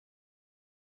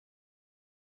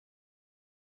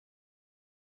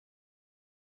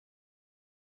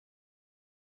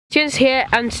Jens here,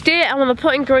 and today I'm on the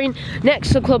putting green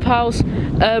next to the clubhouse.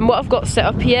 What I've got set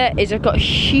up here is I've got a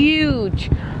huge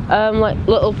like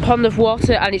little pond of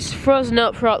water, and it's frozen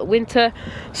up throughout the winter,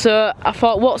 so I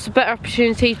thought what's a better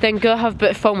opportunity than go have a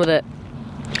bit of fun with it.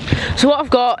 So what I've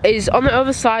got is on the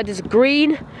other side is a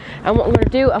green, and what I'm going to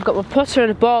do, I've got my putter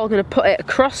and a ball. I'm going to put it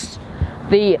across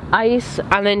the ice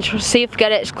and then try to see if I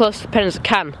get it as close to the pin as I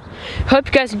can. Hope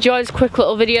you guys enjoyed this quick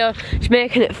little video, just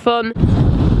making it fun.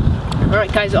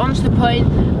 Alright guys, on to the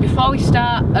point. Before we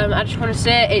start, I just want to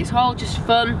say it's all just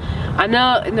fun. I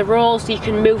know in the rules you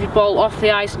can move your ball off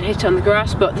the ice and hit it on the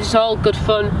grass, but this is all good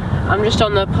fun. I'm just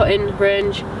on the putting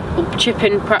range, or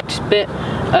chipping practice bit,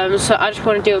 so I just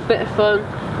want to do a bit of fun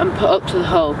and put up to the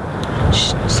hole.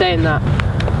 Just saying that.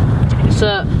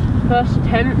 So, first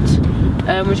attempt,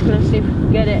 we're just going to see if we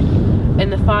can get it in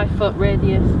the 5 foot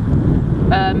radius.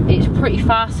 It's pretty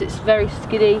fast, it's very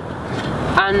skiddy,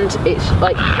 and it's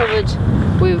like covered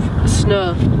with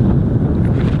snow,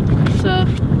 so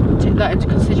take that into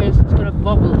consideration. It's going to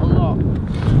bobble a lot,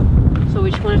 so we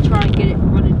just want to try and get it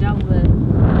running down there.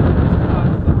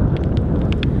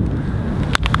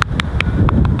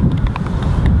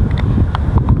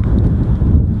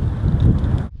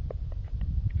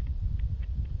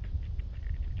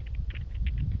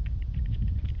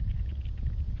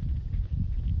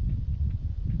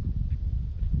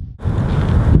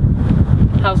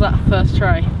 How's that first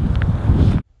try?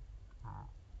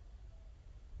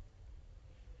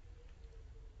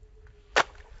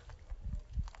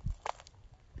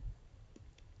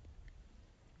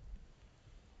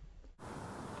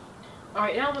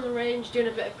 Alright, now I'm on the range doing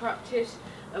a bit of practice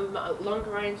with my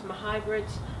longer irons, my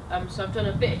hybrids. So I've done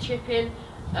a bit of chipping,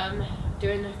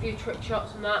 doing a few trick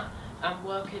shots and that, and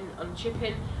working on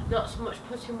chipping. Not so much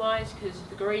putting wise because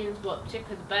the greens weren't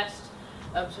particularly the best.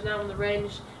 So now on the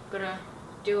range, I'm gonna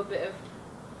do a bit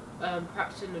of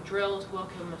practicing the drills,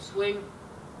 working on my swing,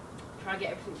 try and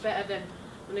get everything better. Then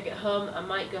when I get home I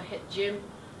might go hit the gym.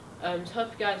 So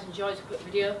hope you guys enjoyed this quick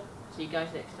video. See you guys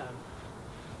next time.